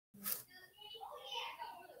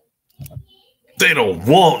They don't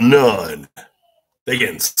want none. They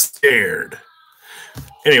getting scared.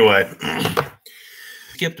 Anyway,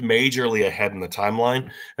 skipped majorly ahead in the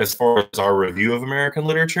timeline as far as our review of American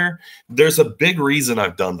literature. There's a big reason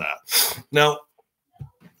I've done that. Now,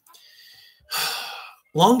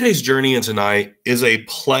 Long Day's Journey into Night is a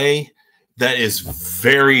play that is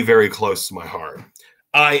very, very close to my heart.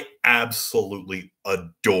 I absolutely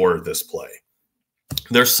adore this play.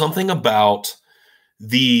 There's something about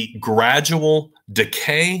the gradual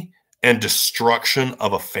decay and destruction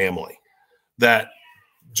of a family that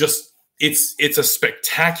just it's a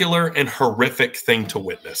spectacular and horrific thing to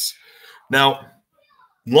witness. Now,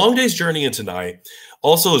 Long Day's Journey into Night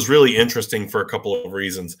also is really interesting for a couple of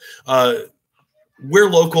reasons.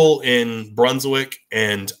 We're local in Brunswick,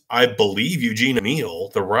 and I believe Eugene O'Neill,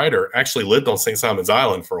 the writer, actually lived on St. Simon's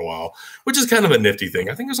Island for a while, which is kind of a nifty thing.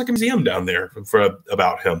 I think there's like a museum down there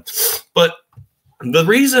about him. But the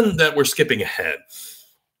reason that we're skipping ahead,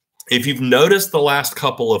 if you've noticed the last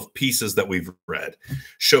couple of pieces that we've read,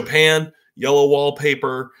 Chopin, Yellow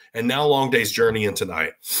Wallpaper, and now Long Day's Journey into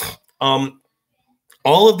Night,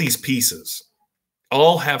 all of these pieces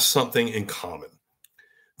all have something in common.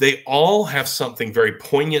 They all have something very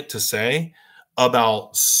poignant to say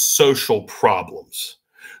about social problems.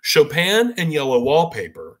 Chopin and Yellow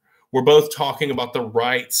Wallpaper were both talking about the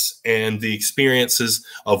rights and the experiences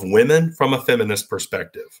of women from a feminist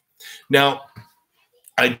perspective. Now,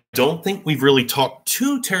 I don't think we've really talked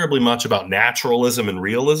too terribly much about naturalism and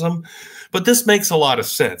realism, but this makes a lot of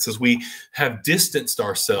sense as we have distanced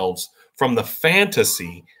ourselves from the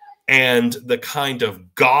fantasy and the kind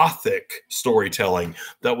of gothic storytelling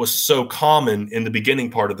that was so common in the beginning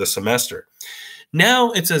part of the semester.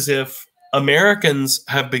 Now it's as if Americans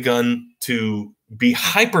have begun to be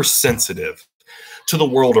hypersensitive to the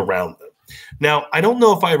world around them. Now, I don't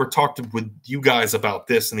know if I ever talked with you guys about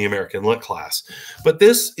this in the American Lit class, but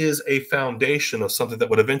this is a foundation of something that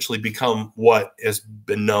would eventually become what has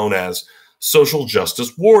been known as social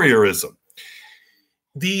justice warriorism.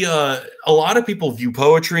 A lot of people view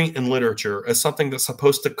poetry and literature as something that's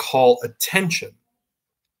supposed to call attention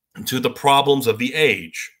to the problems of the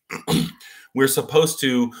age. We're supposed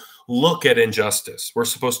to look at injustice. We're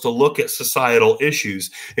supposed to look at societal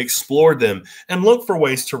issues, explore them, and look for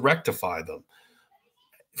ways to rectify them.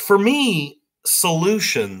 For me,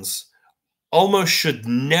 solutions almost should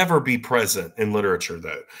never be present in literature,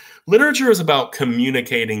 though. Literature is about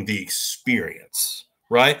communicating the experience,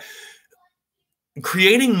 right?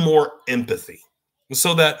 Creating more empathy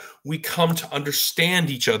so that we come to understand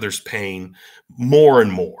each other's pain more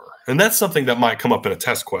and more. And that's something that might come up in a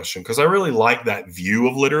test question, because I really like that view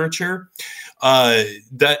of literature,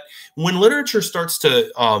 that when literature starts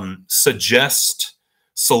to suggest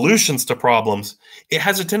solutions to problems, it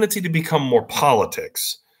has a tendency to become more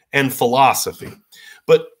politics and philosophy.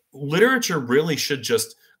 But literature really should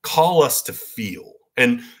just call us to feel.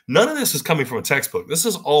 And none of this is coming from a textbook. This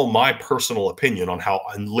is all my personal opinion on how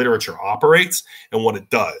literature operates and what it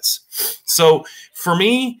does. So for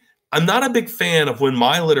me, I'm not a big fan of when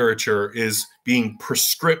my literature is being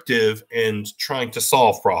prescriptive and trying to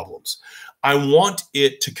solve problems. I want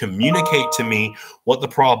it to communicate to me what the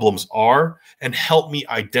problems are and help me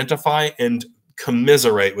identify and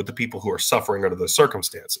commiserate with the people who are suffering under those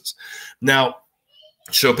circumstances. Now,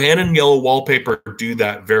 Chopin and Yellow Wallpaper do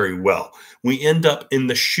that very well. We end up in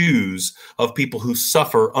the shoes of people who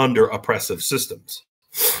suffer under oppressive systems.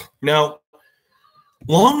 Now,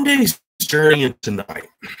 Long Day's Journey into Night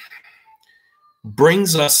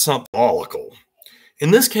brings us something symbolical. In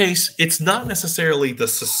this case, it's not necessarily the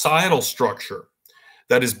societal structure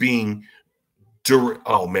that is being...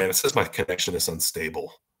 Oh, man, it says my connection is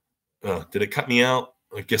unstable. Did it cut me out?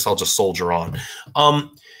 I guess I'll just soldier on.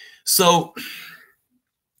 So...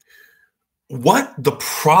 what the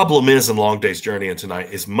problem is in Long Day's Journey into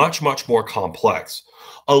Night is much, much more complex,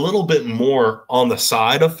 a little bit more on the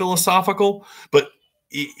side of philosophical, but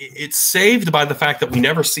it's saved by the fact that we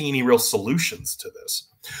never see any real solutions to this.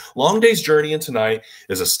 Long Day's Journey into Night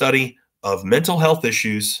is a study of mental health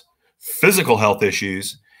issues, physical health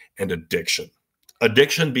issues, and addiction.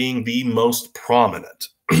 Addiction being the most prominent.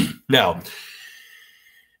 Now,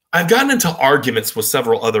 I've gotten into arguments with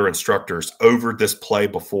several other instructors over this play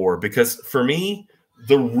before, because for me,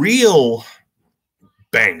 the real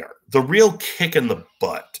banger, the real kick in the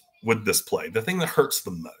butt with this play, the thing that hurts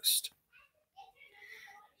the most,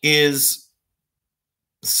 is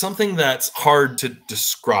something that's hard to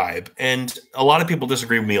describe. And a lot of people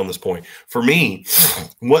disagree with me on this point. For me,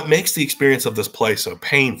 what makes the experience of this play so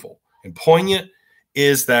painful and poignant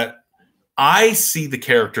is that I see the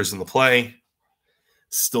characters in the play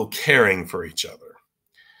still caring for each other.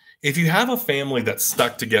 if you have a family that's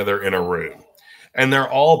stuck together in a room and they're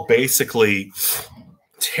all basically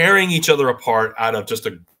tearing each other apart out of just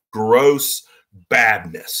a gross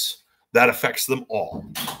badness that affects them all,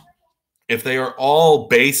 if they are all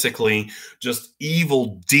basically just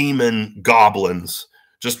evil demon goblins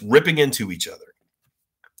just ripping into each other,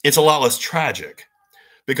 it's a lot less tragic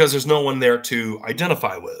because there's no one there to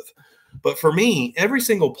identify with. But for me, every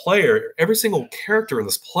single player, every single character in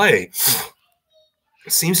this play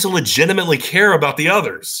seems to legitimately care about the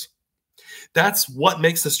others. That's what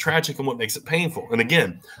makes this tragic and what makes it painful. And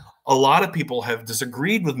again, a lot of people have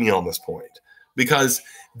disagreed with me on this point because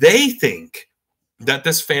they think that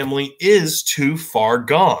this family is too far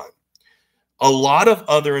gone. A lot of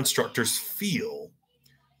other instructors feel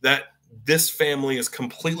that this family is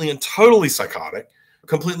completely and totally psychotic,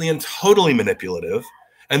 completely and totally manipulative,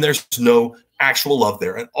 and there's no actual love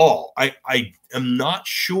there at all. I am not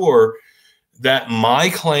sure that my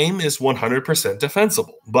claim is 100%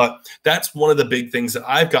 defensible, but that's one of the big things that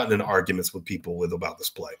I've gotten in arguments with people with about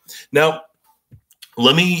this play. Now,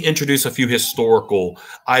 let me introduce a few historical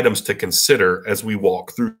items to consider as we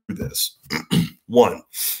walk through this. One,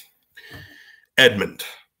 Edmund.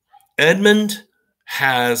 Edmund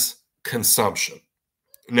has consumption.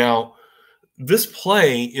 Now, this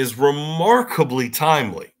play is remarkably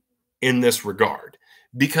timely in this regard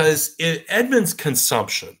because Edmund's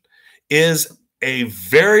consumption is a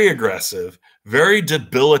very aggressive, very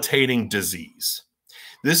debilitating disease.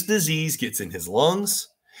 This disease gets in his lungs,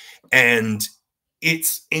 and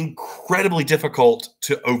it's incredibly difficult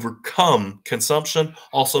to overcome consumption,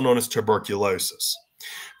 also known as tuberculosis.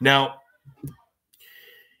 Now,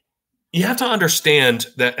 you have to understand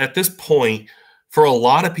that at this point, for a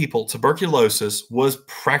lot of people, tuberculosis was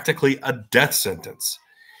practically a death sentence.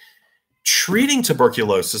 Treating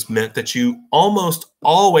tuberculosis meant that you almost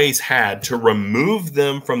always had to remove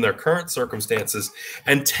them from their current circumstances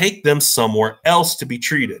and take them somewhere else to be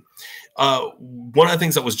treated. One of the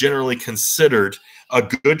things that was generally considered a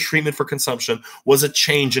good treatment for consumption was a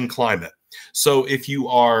change in climate. So if you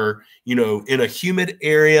are, in a humid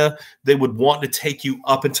area, they would want to take you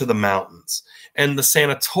up into the mountains. And the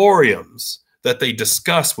sanatoriums that they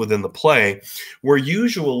discuss within the play were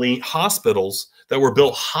usually hospitals that were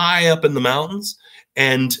built high up in the mountains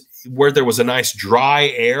and where there was a nice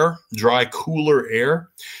dry, cooler air.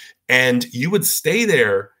 And you would stay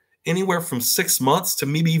there anywhere from 6 months to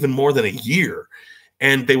maybe even more than a year.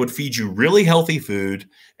 And they would feed you really healthy food.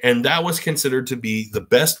 And that was considered to be the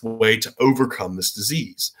best way to overcome this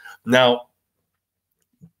disease. Now,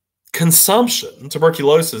 consumption,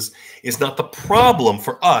 tuberculosis, is not the problem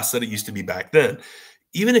for us that it used to be back then.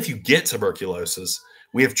 Even if you get tuberculosis,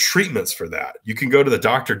 we have treatments for that. You can go to the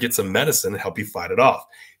doctor, get some medicine, and help you fight it off.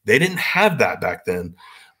 They didn't have that back then.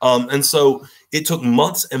 And so it took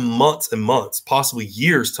months and months and months, possibly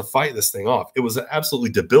years, to fight this thing off. It was an absolutely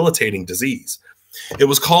debilitating disease. It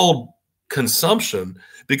was called consumption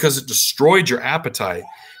because it destroyed your appetite,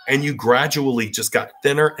 and you gradually just got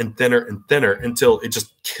thinner and thinner and thinner until it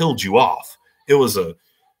just killed you off. It was a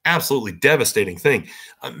absolutely devastating thing.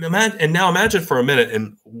 And now imagine for a minute,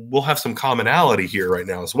 and we'll have some commonality here right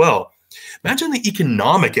now as well. Imagine the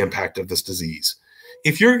economic impact of this disease.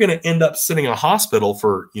 If you're going to end up sitting in a hospital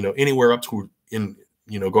for, anywhere up to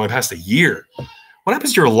going past a year, what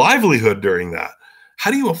happens to your livelihood during that? How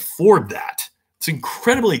do you afford that? It's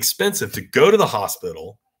incredibly expensive to go to the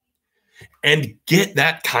hospital and get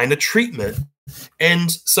that kind of treatment. And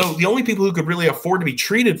so the only people who could really afford to be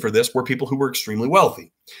treated for this were people who were extremely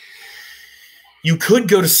wealthy. You could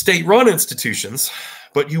go to state-run institutions,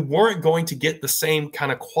 but you weren't going to get the same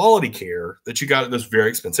kind of quality care that you got at those very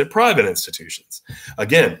expensive private institutions.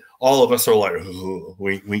 Again, all of us are like,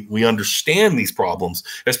 we understand these problems,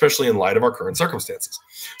 especially in light of our current circumstances.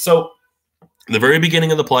 So the very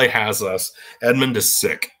beginning of the play has us, Edmund is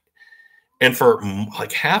sick. And for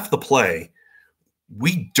like half the play,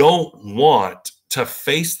 we don't want to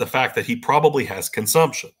face the fact that he probably has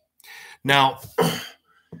consumption. Now,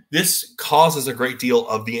 this causes a great deal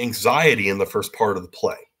of the anxiety in the first part of the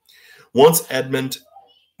play. Once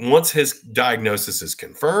his diagnosis is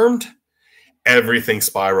confirmed, everything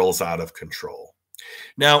spirals out of control.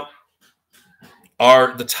 Now,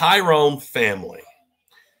 the Tyrone family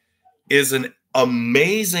is an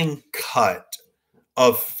amazing cut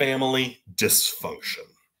of family dysfunction.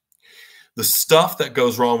 The stuff that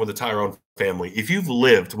goes wrong with the Tyrone family, if you've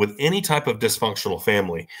lived with any type of dysfunctional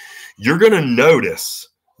family, you're going to notice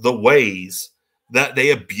the ways that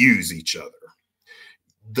they abuse each other.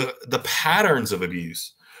 The patterns of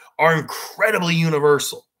abuse are incredibly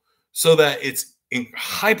universal, so that it's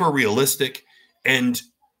hyper realistic and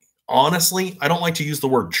honestly, I don't like to use the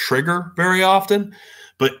word trigger very often,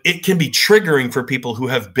 but it can be triggering for people who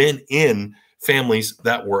have been in families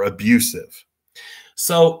that were abusive.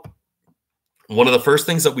 So one of the first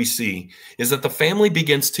things that we see is that the family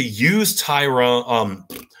begins to use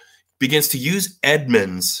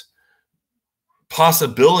Edmund's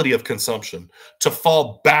possibility of consumption to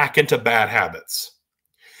fall back into bad habits.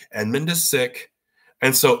 Edmund is sick,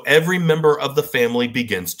 and so every member of the family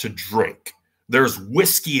begins to drink. There's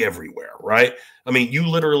whiskey everywhere, right? I mean, you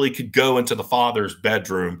literally could go into the father's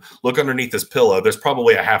bedroom, look underneath his pillow. There's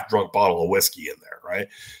probably a half-drunk bottle of whiskey in there, right?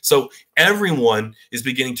 So everyone is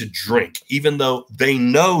beginning to drink, even though they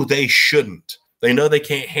know they shouldn't. They know they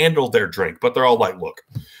can't handle their drink, but they're all like, look,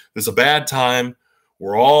 this is a bad time.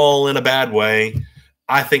 We're all in a bad way.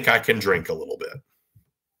 I think I can drink a little bit.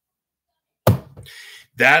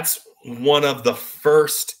 That's one of the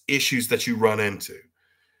first issues that you run into.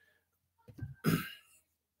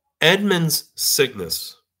 Edmund's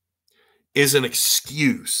sickness is an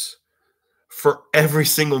excuse for every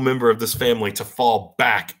single member of this family to fall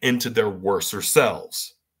back into their worser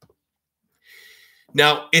selves.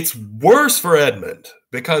 Now, it's worse for Edmund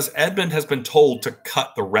because Edmund has been told to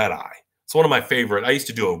cut the red eye. It's one of my favorite. I used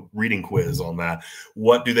to do a reading quiz on that.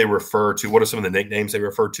 What do they refer to? What are some of the nicknames they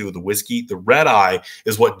refer to with the whiskey? The red eye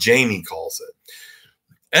is what Jamie calls it.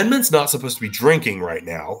 Edmund's not supposed to be drinking right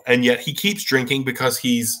now, and yet he keeps drinking because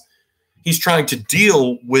he's trying to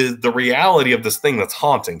deal with the reality of this thing that's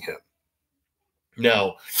haunting him.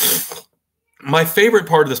 Now, my favorite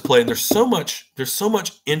part of this play, and there's so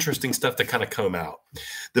much interesting stuff that kind of come out.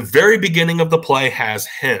 The very beginning of the play has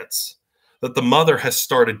hints that the mother has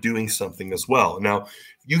started doing something as well. Now,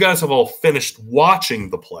 you guys have all finished watching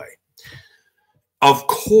the play. Of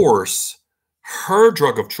course, her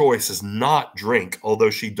drug of choice is not drink, although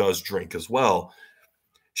she does drink as well.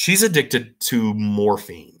 She's addicted to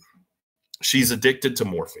morphine. She's addicted to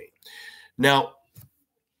morphine. Now,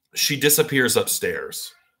 she disappears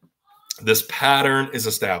upstairs. This pattern is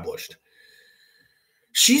established.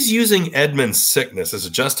 She's using Edmund's sickness as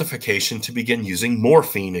a justification to begin using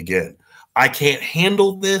morphine again. I can't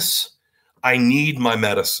handle this. I need my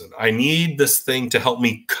medicine. I need this thing to help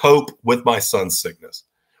me cope with my son's sickness.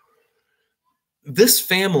 This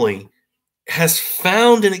family has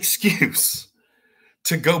found an excuse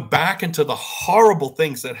to go back into the horrible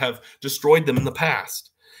things that have destroyed them in the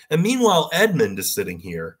past. And meanwhile, Edmund is sitting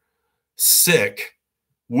here sick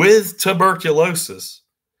with tuberculosis,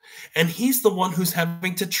 and he's the one who's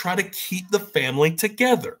having to try to keep the family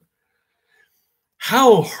together.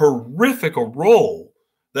 How horrific a role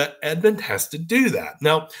that Edmund has to do that.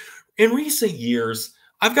 Now, in recent years,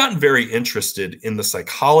 I've gotten very interested in the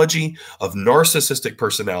psychology of narcissistic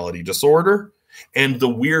personality disorder and the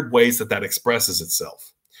weird ways that that expresses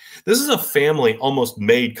itself. This is a family almost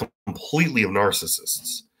made completely of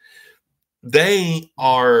narcissists. They're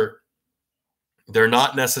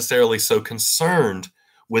not necessarily so concerned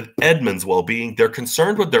with Edmund's well-being. They're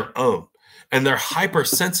concerned with their own, and they're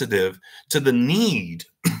hypersensitive to the need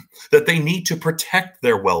that they need to protect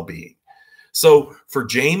their well-being. So for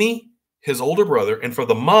Jamie, his older brother, and for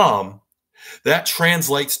the mom, that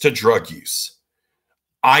translates to drug use.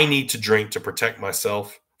 I need to drink to protect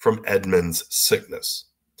myself from Edmund's sickness.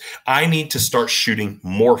 I need to start shooting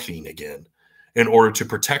morphine again in order to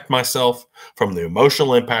protect myself from the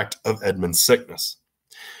emotional impact of Edmund's sickness.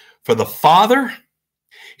 For the father,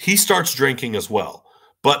 he starts drinking as well.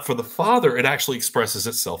 But for the father, it actually expresses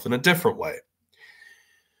itself in a different way.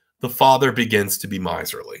 The father begins to be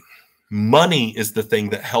miserly. Money is the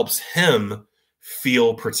thing that helps him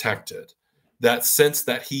feel protected. That sense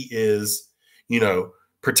that he is,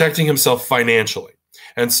 protecting himself financially.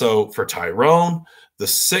 And so for Tyrone, the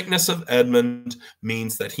sickness of Edmund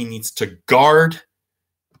means that he needs to guard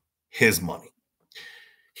his money.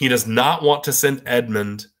 He does not want to send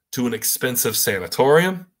Edmund to an expensive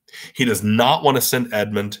sanatorium. He does not want to send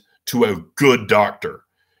Edmund to a good doctor.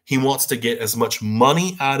 He wants to get as much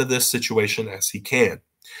money out of this situation as he can.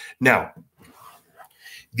 Now,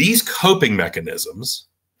 these coping mechanisms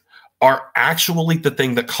are actually the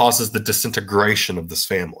thing that causes the disintegration of this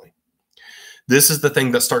family. This is the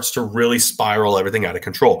thing that starts to really spiral everything out of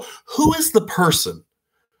control. Who is the person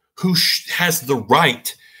who has the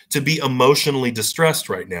right to be emotionally distressed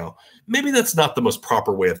right now? Maybe that's not the most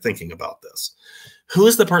proper way of thinking about this. Who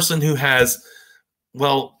is the person who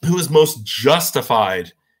is most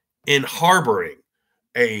justified in harboring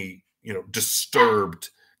a, disturbed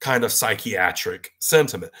kind of psychiatric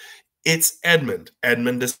sentiment? It's Edmund.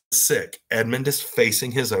 Edmund is sick. Edmund is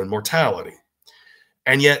facing his own mortality.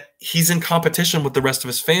 And yet he's in competition with the rest of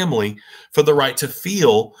his family for the right to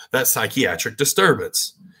feel that psychiatric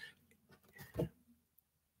disturbance.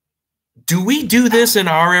 Do we do this in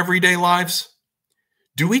our everyday lives?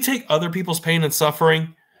 Do we take other people's pain and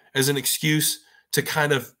suffering as an excuse to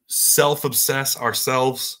kind of self-obsess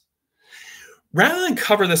ourselves? Rather than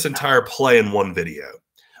cover this entire play in one video,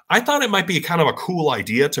 I thought it might be kind of a cool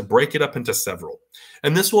idea to break it up into several.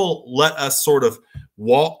 And this will let us sort of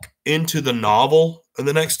walk into the novel in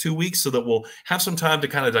the next 2 weeks so that we'll have some time to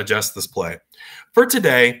kind of digest this play. For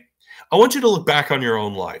today, I want you to look back on your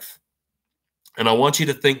own life. And I want you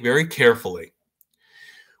to think very carefully.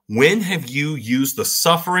 When have you used the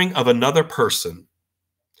suffering of another person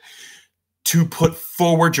to put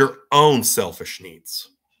forward your own selfish needs?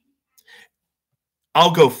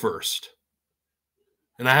 I'll go first.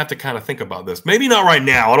 And I have to kind of think about this. Maybe not right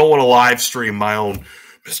now. I don't want to live stream my own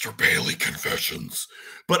Mr. Bailey confessions.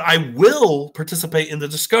 But I will participate in the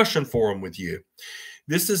discussion forum with you.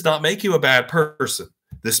 This does not make you a bad person.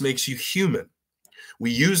 This makes you human. We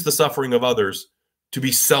use the suffering of others to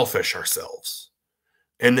be selfish ourselves.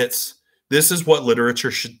 And this is what literature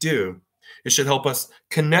should do. It should help us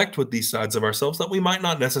connect with these sides of ourselves that we might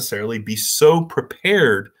not necessarily be so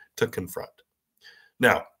prepared to confront.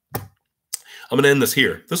 Now, I'm going to end this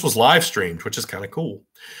here. This was live streamed, which is kind of cool.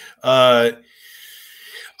 I'll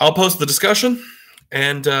post the discussion,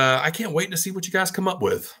 and I can't wait to see what you guys come up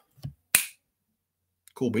with.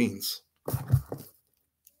 Cool beans.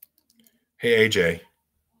 Hey, AJ,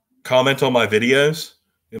 comment on my videos.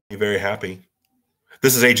 You'll be very happy.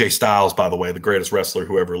 This is AJ Styles, by the way, the greatest wrestler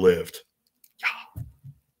who ever lived. Yeah.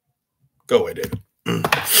 Go away, David.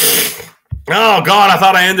 Oh, God, I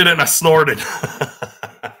thought I ended it and I snorted.